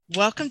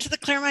Welcome to the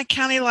Claremont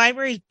County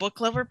Library's Book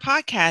Lover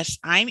Podcast.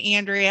 I'm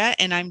Andrea,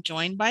 and I'm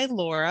joined by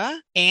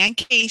Laura and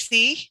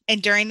Casey.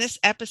 And during this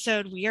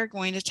episode, we are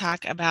going to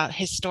talk about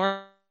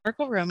historical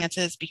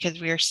romances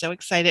because we are so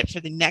excited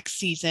for the next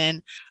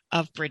season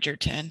of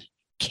Bridgerton.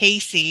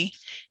 Casey,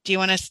 do you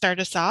want to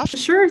start us off?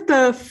 Sure.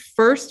 The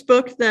first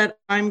book that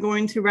I'm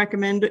going to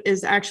recommend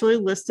is actually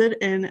listed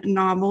in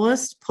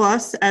Novelist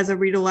Plus as a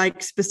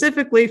read-alike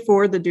specifically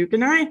for The Duke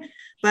and I,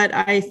 but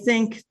I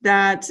think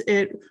that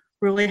it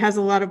really has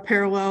a lot of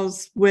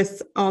parallels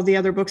with all the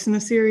other books in the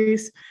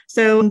series.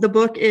 So the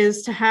book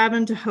is To Have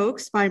and to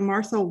Hoax by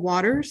Martha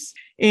Waters,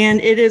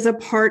 and it is a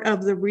part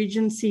of the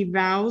Regency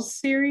Vows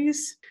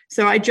series.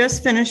 So I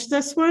just finished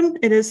this one.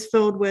 It is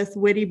filled with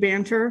witty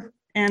banter,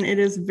 and it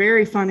is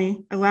very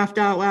funny. I laughed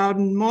out loud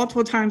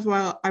multiple times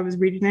while I was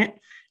reading it.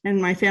 And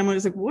my family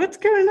was like, what's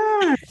going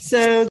on?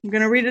 So I'm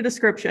going to read a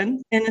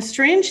description. An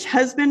estranged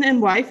husband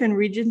and wife in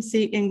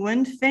Regency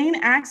England feign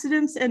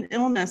accidents and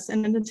illness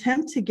in an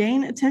attempt to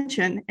gain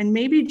attention and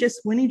maybe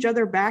just win each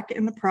other back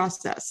in the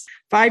process.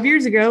 5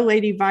 years ago,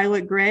 Lady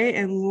Violet Grey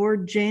and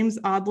Lord James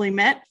Audley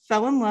met,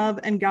 fell in love,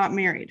 and got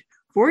married.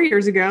 4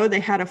 years ago, they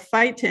had a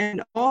fight to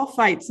end all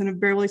fights and have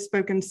barely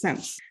spoken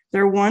since.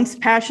 Their once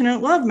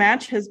passionate love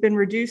match has been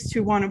reduced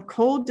to one of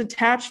cold,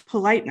 detached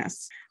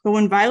politeness. But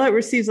when Violet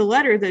receives a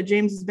letter that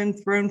James has been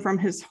thrown from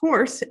his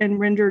horse and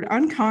rendered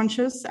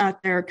unconscious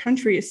at their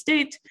country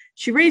estate,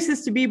 she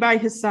races to be by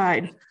his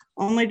side,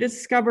 only to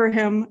discover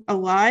him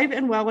alive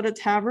and well at a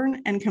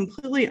tavern and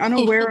completely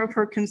unaware of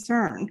her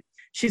concern.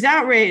 She's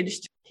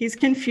outraged. He's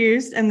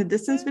confused, and the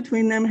distance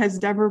between them has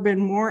never been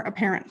more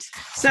apparent.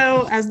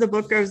 So as the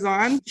book goes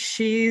on,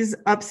 she's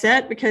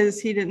upset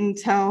because he didn't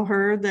tell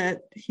her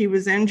that he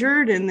was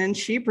injured, and then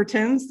she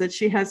pretends that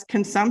she has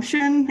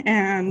consumption,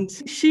 and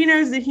she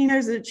knows that he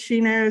knows that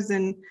she knows,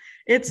 and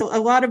it's a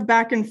lot of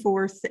back and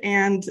forth,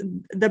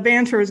 and the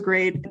banter is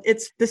great.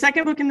 It's the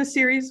second book in the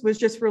series was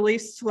just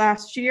released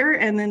last year,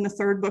 and then the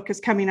third book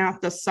is coming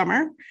out this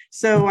summer.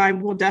 So I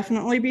will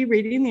definitely be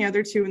reading the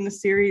other two in the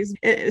series,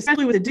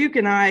 especially with the Duke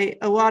and I.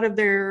 A lot of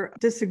their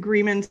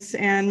disagreements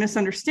and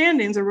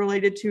misunderstandings are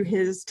related to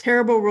his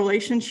terrible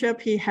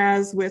relationship he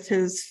has with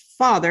his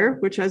father,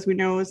 which, as we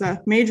know, is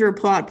a major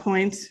plot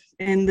point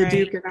in the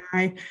Duke and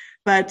I.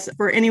 But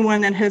for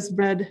anyone that has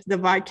read The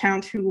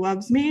Viscount Who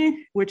Loves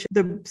Me, which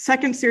the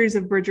second series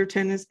of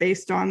Bridgerton is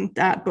based on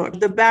that book,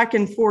 the back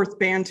and forth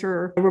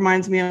banter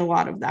reminds me a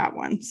lot of that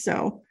one.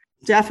 So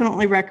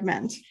definitely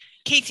recommend.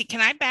 Casey, can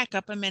I back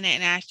up a minute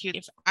and ask you,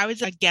 if I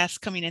was a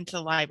guest coming into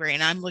the library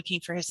and I'm looking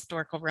for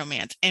historical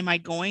romance, am I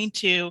going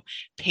to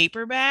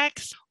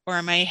paperbacks or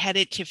am I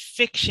headed to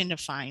fiction to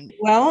find?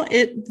 Well,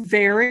 it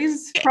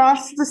varies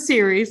across the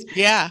series.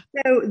 Yeah.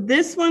 So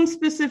this one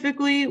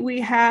specifically, we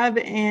have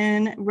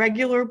in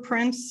regular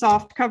print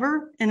soft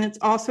cover, and it's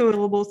also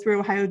available through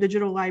Ohio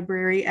Digital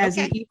Library as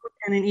an ebook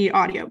and an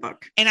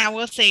e-audiobook. And I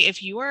will say,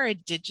 if you are a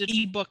digital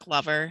ebook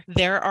lover,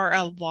 there are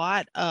a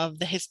lot of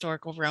the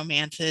historical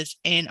romances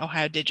in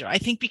Ohio Digital. I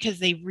think because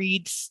they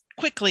read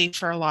quickly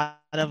for a lot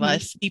of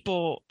us.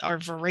 People are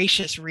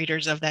voracious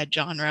readers of that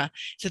genre.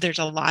 So there's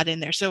a lot in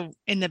there. So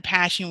in the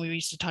past, we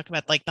used to talk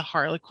about like the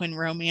Harlequin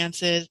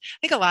romances. I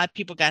think a lot of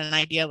people got an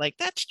idea like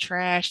that's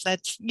trash.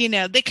 That's,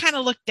 they kind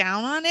of look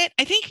down on it.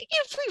 I think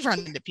if we run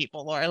into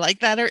people, Laura, like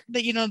that, or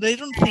that, they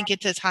don't think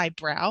it's as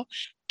highbrow.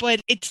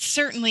 But it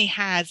certainly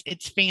has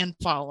its fan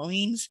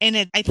followings.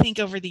 And I think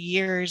over the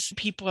years,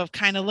 people have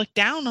kind of looked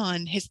down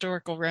on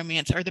historical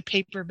romance or the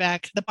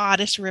paperback, the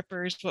bodice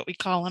rippers, what we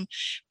call them.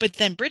 But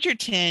then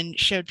Bridgerton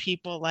showed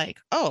people like,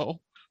 oh,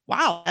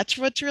 wow, that's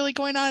what's really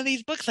going on in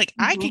these books. Like,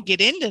 I could get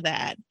into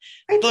that.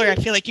 Laura, I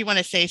feel like you want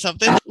to say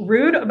something.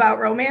 Rude about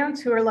romance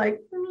who are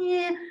like,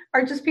 meh,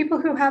 are just people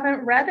who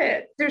haven't read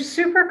it. They're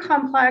super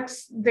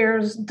complex.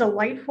 There's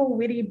delightful,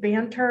 witty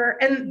banter.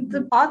 And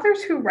the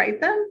authors who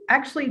write them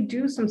actually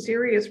do some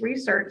serious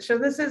research. So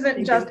this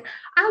isn't just,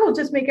 I will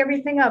just make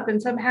everything up in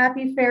some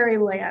happy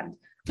fairyland.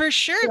 For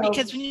sure,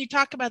 because when you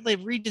talk about the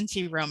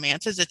Regency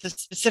romances, it's a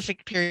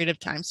specific period of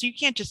time. So you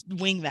can't just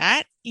wing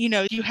that. You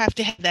have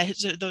to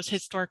have those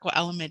historical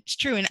elements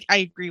true. And I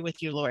agree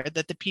with you, Laura,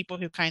 that the people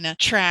who kind of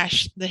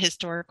trash the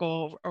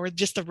historical or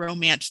just the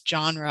romance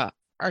genre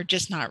are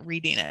just not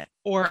reading it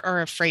or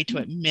are afraid to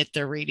admit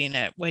they're reading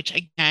it, which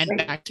again,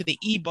 back to the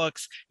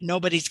ebooks,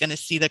 nobody's going to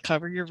see the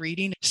cover you're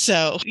reading.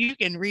 So you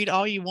can read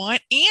all you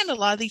want. And a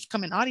lot of these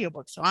come in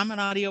audiobooks. So I'm an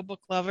audiobook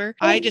lover.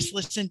 I just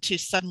listened to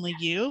Suddenly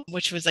You,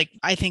 which was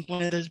I think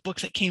one of those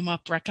books that came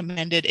up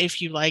recommended.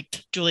 If you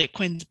liked Juliet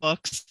Quinn's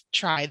books,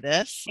 try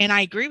this. And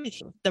I agree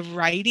with you. The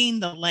writing,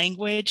 the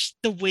language,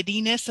 the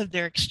wittiness of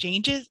their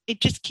exchanges,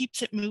 it just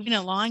keeps it moving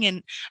along.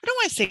 And I don't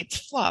want to say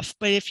it's fluff,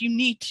 but if you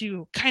need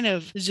to kind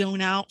of zone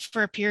out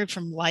for a period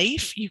from life,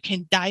 you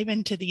can dive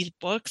into these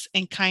books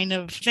and kind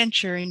of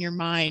venture in your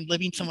mind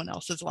living someone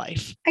else's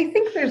life. I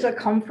think there's a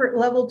comfort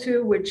level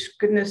too, which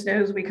goodness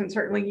knows we can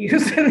certainly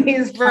use in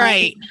these times,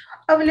 right,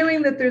 of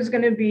knowing that there's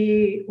going to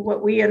be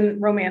what we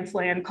in romance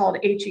land called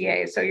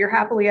HEA. So you're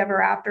happily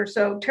ever after.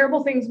 So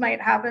terrible things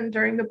might happen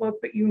during the book,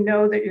 but you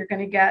know that you're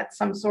going to get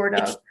some sort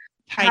of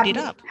tied it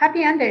up.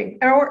 Happy ending,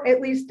 or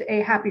at least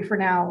a happy for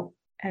now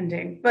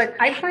ending. But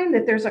I find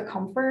that there's a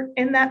comfort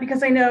in that,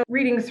 because I know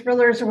reading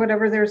thrillers or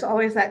whatever, there's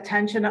always that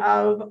tension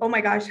of, oh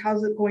my gosh,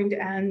 how's it going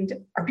to end?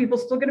 Are people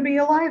still going to be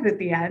alive at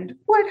the end?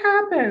 What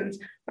happens?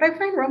 But I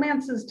find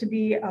romances to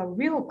be a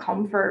real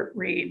comfort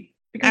read.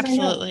 Because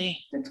absolutely,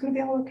 it's going to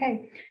be all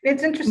okay.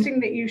 It's interesting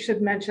that you should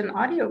mention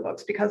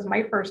audiobooks, because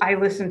my first I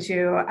listened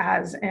to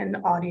as an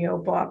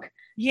audiobook.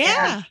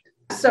 Yeah.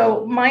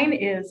 So mine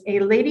is A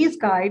Lady's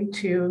Guide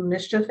to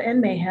Mischief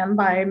and Mayhem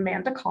by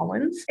Amanda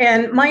Collins.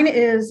 And mine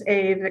is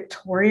a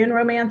Victorian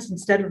romance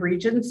instead of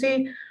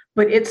Regency,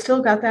 but it's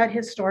still got that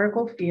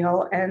historical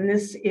feel. And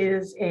this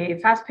is a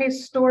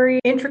fast-paced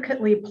story,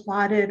 intricately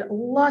plotted,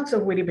 lots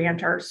of witty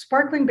banter,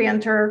 sparkling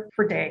banter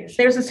for days.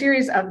 There's a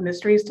series of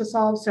mysteries to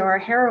solve. So our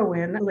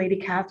heroine, Lady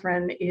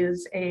Catherine,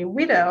 is a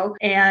widow.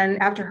 And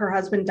after her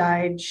husband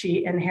died,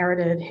 she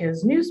inherited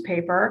his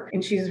newspaper,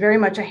 and she's very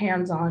much a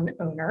hands-on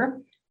owner.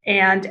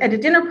 And at a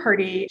dinner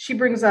party, she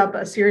brings up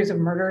a series of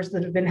murders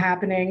that have been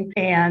happening.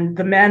 And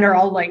the men are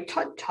all like,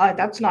 tut, tut,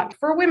 that's not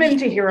for women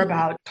to hear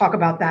about, talk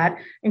about that.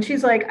 And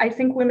she's like, I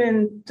think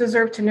women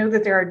deserve to know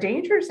that there are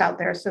dangers out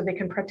there so they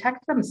can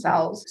protect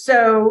themselves.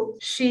 So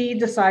she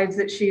decides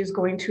that she is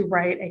going to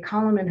write a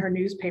column in her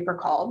newspaper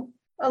called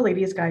A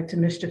Lady's Guide to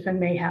Mischief and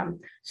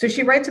Mayhem. So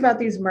she writes about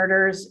these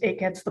murders. It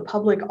gets the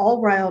public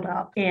all riled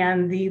up.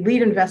 And the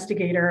lead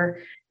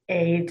investigator,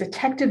 a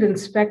detective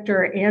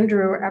inspector,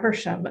 Andrew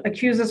Eversham,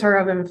 accuses her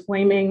of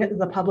inflaming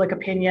the public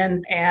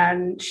opinion.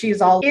 And she's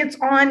all, it's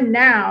on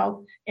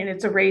now. And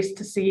it's a race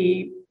to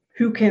see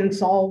who can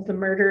solve the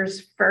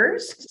murders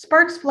first.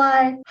 Sparks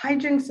fly,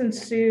 hijinks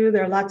ensue.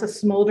 There are lots of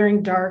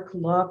smoldering dark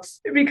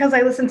looks. Because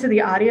I listened to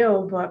the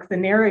audiobook, the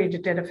narrator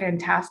did a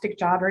fantastic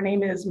job. Her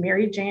name is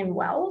Mary Jane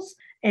Wells.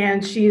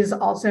 And she's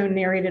also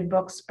narrated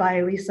books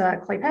by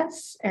Lisa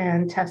Kleypas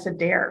and Tessa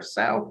Dare.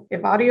 So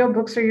if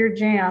audiobooks are your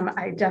jam,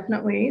 I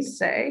definitely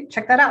say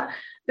check that out.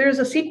 There's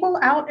a sequel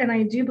out, and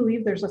I do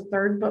believe there's a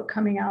third book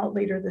coming out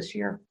later this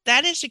year.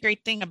 That is the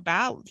great thing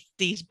about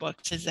these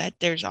books, is that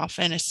there's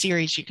often a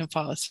series you can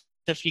follow. So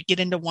if you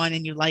get into one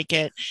and you like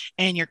it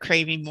and you're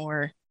craving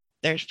more,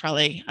 there's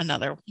probably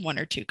another one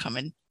or two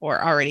coming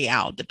or already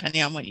out,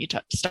 depending on when you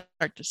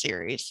start the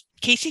series.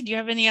 Casey, do you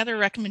have any other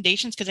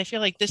recommendations? Because I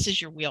feel like this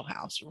is your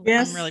wheelhouse.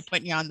 Yes. I'm really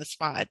putting you on the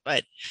spot,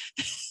 but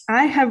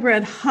I have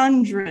read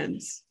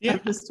hundreds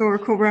of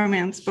historical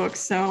romance books,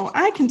 so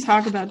I can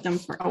talk about them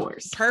for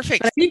hours.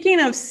 Perfect. But speaking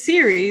of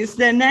series,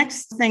 the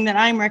next thing that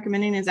I'm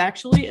recommending is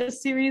actually a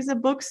series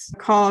of books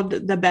called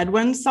The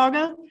Bedouin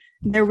Saga.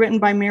 They're written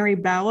by Mary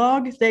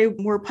Balogh. They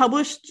were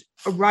published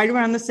right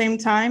around the same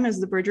time as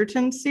the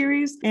Bridgerton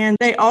series, and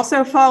they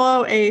also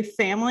follow a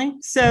family.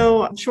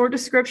 So, short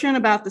description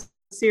about the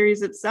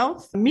series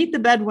itself. Meet the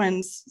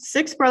Bedouins,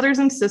 6 brothers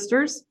and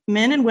sisters,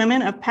 men and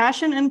women of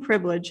passion and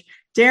privilege,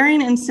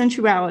 daring and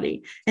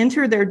sensuality,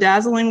 enter their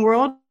dazzling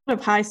world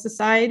of high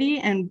society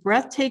and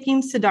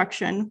breathtaking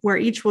seduction, where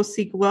each will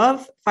seek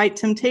love, fight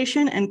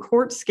temptation, and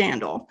court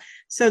scandal.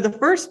 So the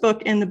first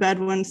book in the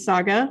Bedouin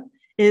Saga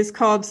is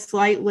called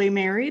Slightly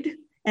Married,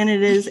 and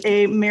it is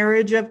a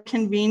marriage of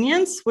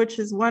convenience, which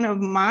is one of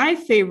my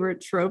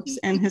favorite tropes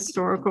in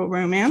historical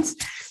romance,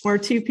 where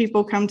 2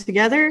 people come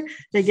together,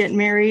 they get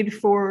married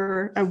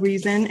for a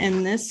reason.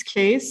 In this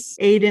case,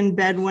 Aidan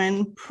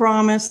Bedouin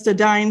promised a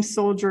dying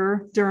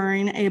soldier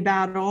during a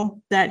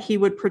battle that he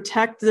would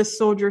protect the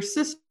soldier's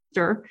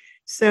sister.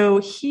 So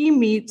he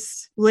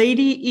meets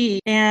Lady E,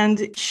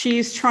 and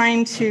she's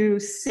trying to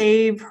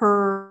save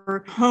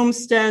her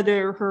homestead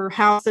or her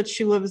house that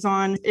she lives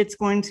on. It's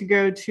going to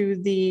go to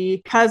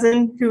the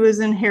cousin who is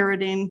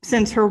inheriting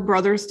since her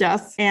brother's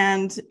death.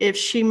 And if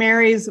she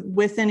marries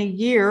within a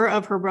year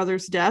of her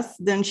brother's death,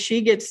 then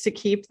she gets to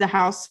keep the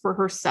house for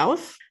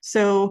herself.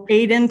 So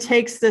Aidan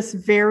takes this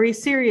very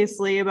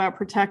seriously about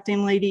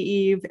protecting Lady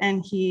Eve,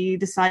 and he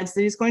decides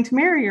that he's going to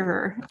marry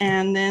her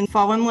and then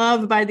fall in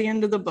love by the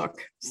end of the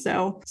book.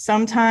 So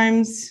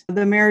sometimes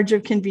the marriage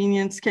of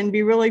convenience can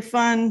be really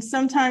fun.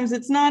 Sometimes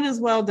it's not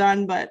as well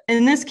done, but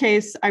in this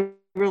case, I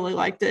really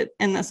liked it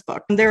in this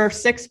book. There are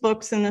 6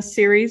 books in this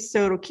series,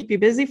 so it'll keep you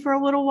busy for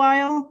a little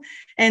while.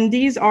 And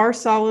these are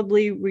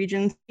solidly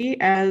Regency,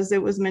 as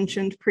it was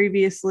mentioned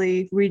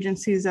previously.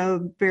 Regency is a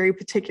very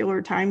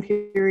particular time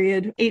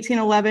period,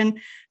 1811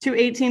 to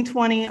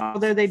 1820,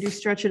 although they do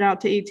stretch it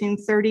out to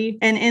 1830.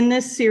 And in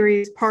this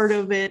series, part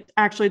of it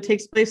actually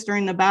takes place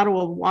during the Battle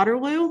of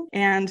Waterloo.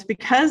 And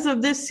because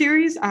of this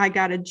series, I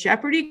got a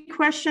Jeopardy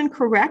question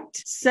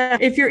correct. So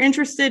if you're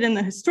interested in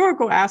the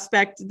historical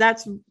aspect,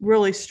 that's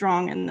really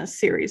strong in this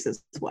series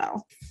as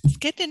well. It's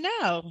good to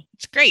know.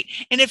 It's great.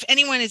 And if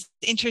anyone is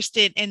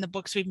interested in the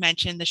books we've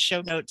mentioned, the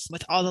show notes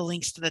with all the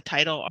links to the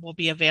title will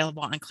be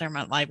available on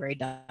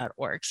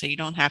ClaremontLibrary.org. So you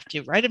don't have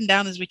to write them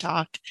down as we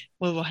talk.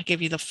 We will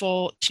give you the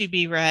full to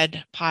be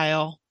read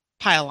pile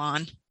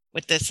on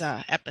with this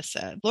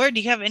episode. Laura,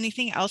 do you have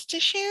anything else to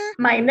share?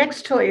 My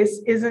next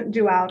choice isn't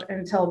due out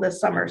until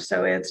this summer,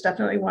 so it's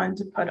definitely one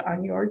to put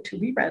on your to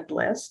be read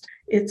list.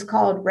 It's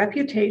called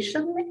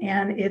Reputation,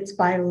 and it's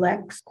by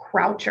Lex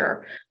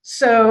Croucher.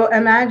 So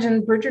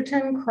imagine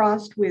Bridgerton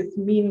crossed with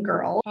Mean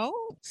Girl. Oh.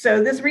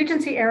 So this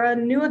Regency era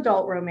new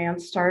adult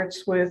romance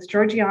starts with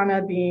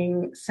Georgiana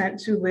being sent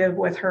to live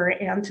with her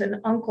aunt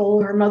and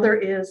uncle. Her mother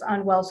is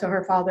unwell, so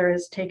her father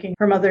is taking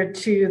her mother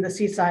to the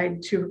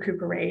seaside to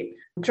recuperate.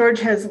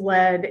 George has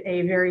led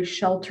a very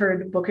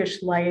sheltered,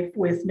 bookish life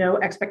with no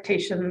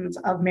expectations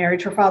of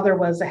marriage. Her father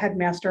was a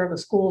headmaster of a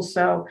school,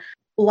 so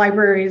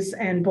libraries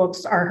and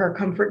books are her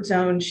comfort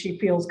zone. She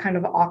feels kind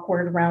of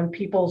awkward around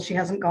people. She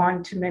hasn't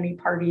gone to many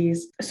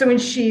parties. So when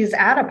she's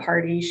at a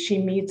party, she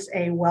meets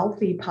a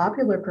wealthy,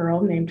 popular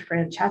girl named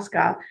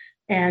Francesca,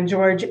 and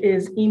George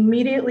is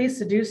immediately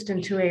seduced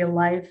into a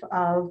life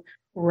of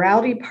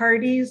rowdy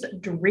parties,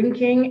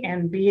 drinking,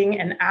 and being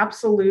an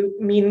absolute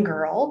mean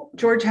girl.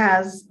 George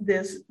has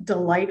this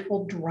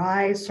delightful,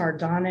 dry,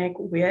 sardonic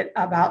wit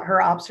about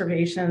her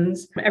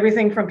observations,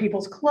 everything from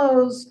people's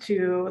clothes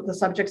to the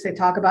subjects they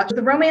talk about.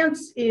 The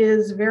romance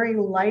is very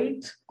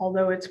light,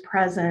 although it's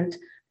present.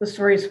 The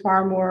story is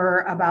far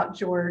more about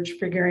George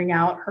figuring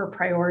out her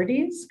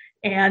priorities.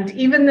 And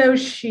even though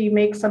she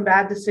makes some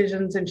bad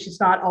decisions and she's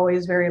not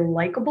always very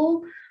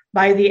likable,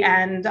 by the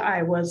end,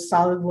 I was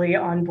solidly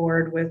on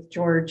board with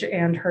George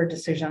and her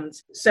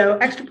decisions. So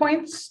extra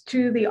points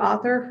to the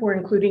author for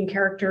including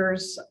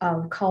characters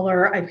of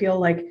color. I feel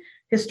like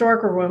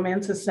historical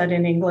romances set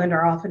in England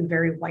are often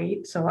very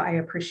white, so I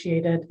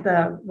appreciated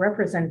the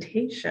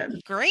representation.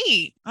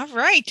 Great. All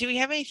right. Do we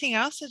have anything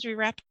else as we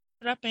wrap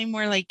it up? Any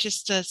more like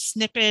just a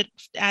snippet,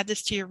 add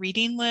this to your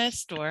reading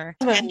list or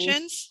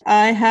mentions?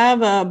 I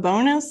have a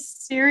bonus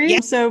series. Yeah.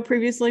 So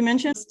previously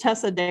mentioned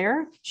Tessa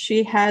Dare.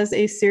 She has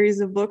a series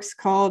of books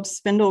called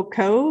Spindle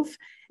Cove.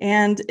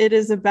 And it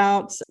is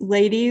about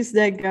ladies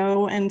that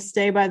go and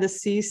stay by the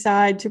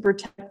seaside to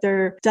protect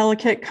their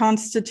delicate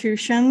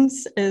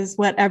constitutions, is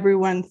what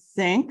everyone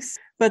thinks.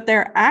 But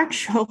they're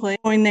actually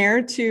going there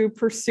to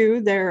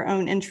pursue their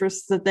own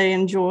interests that they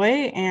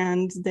enjoy,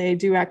 and they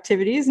do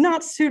activities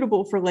not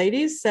suitable for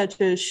ladies,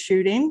 such as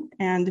shooting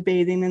and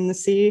bathing in the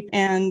sea.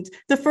 And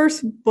the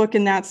first book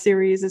in that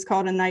series is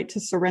called A Night to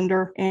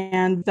Surrender.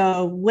 And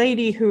the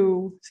lady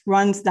who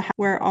runs the house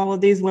where all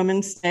of these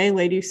women stay,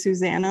 Lady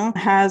Susanna,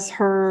 has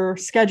her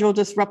schedule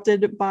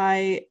disrupted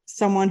by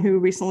someone who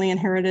recently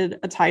inherited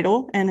a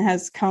title and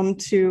has come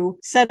to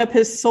set up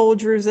his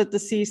soldiers at the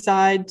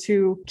seaside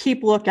to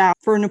keep lookout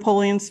for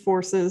Napoleon's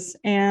forces.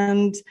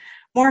 And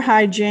more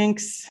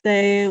hijinks.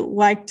 They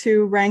like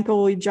to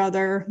rankle each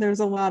other. There's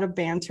a lot of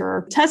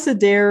banter. Tessa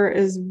Dare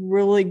is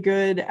really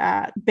good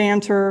at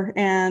banter,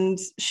 and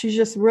she's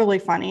just really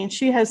funny.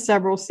 She has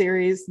several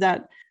series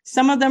that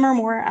some of them are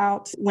more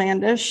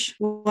outlandish,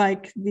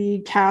 like the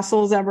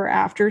Castles Ever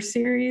After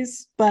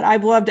series, but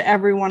I've loved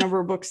every one of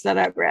her books that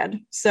I've read.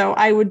 So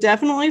I would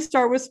definitely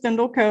start with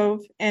Spindle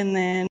Cove and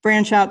then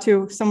branch out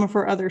to some of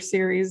her other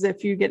series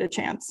if you get a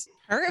chance.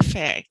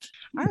 Perfect.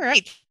 All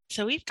right.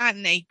 So we've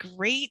gotten a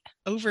great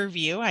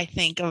overview, I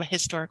think, of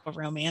historical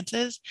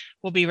romances.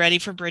 We'll be ready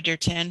for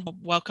Bridgerton. We'll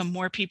welcome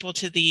more people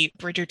to the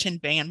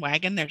Bridgerton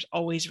bandwagon. There's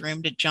always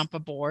room to jump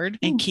aboard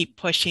and keep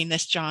pushing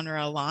this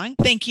genre along.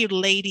 Thank you,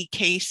 Lady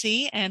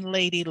Casey and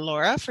Lady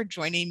Laura, for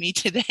joining me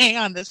today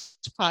on this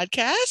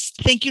podcast.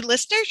 Thank you,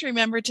 listeners.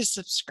 Remember to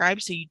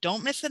subscribe so you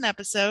don't miss an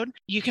episode.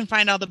 You can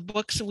find all the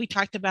books that we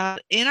talked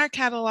about in our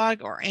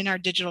catalog or in our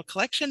digital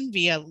collection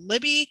via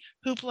Libby,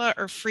 Hoopla,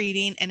 or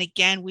Freeding. And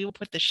again, we will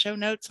put the show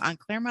notes on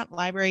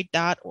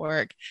ClaremontLibrary.org.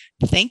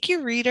 Thank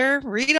you, reader. Read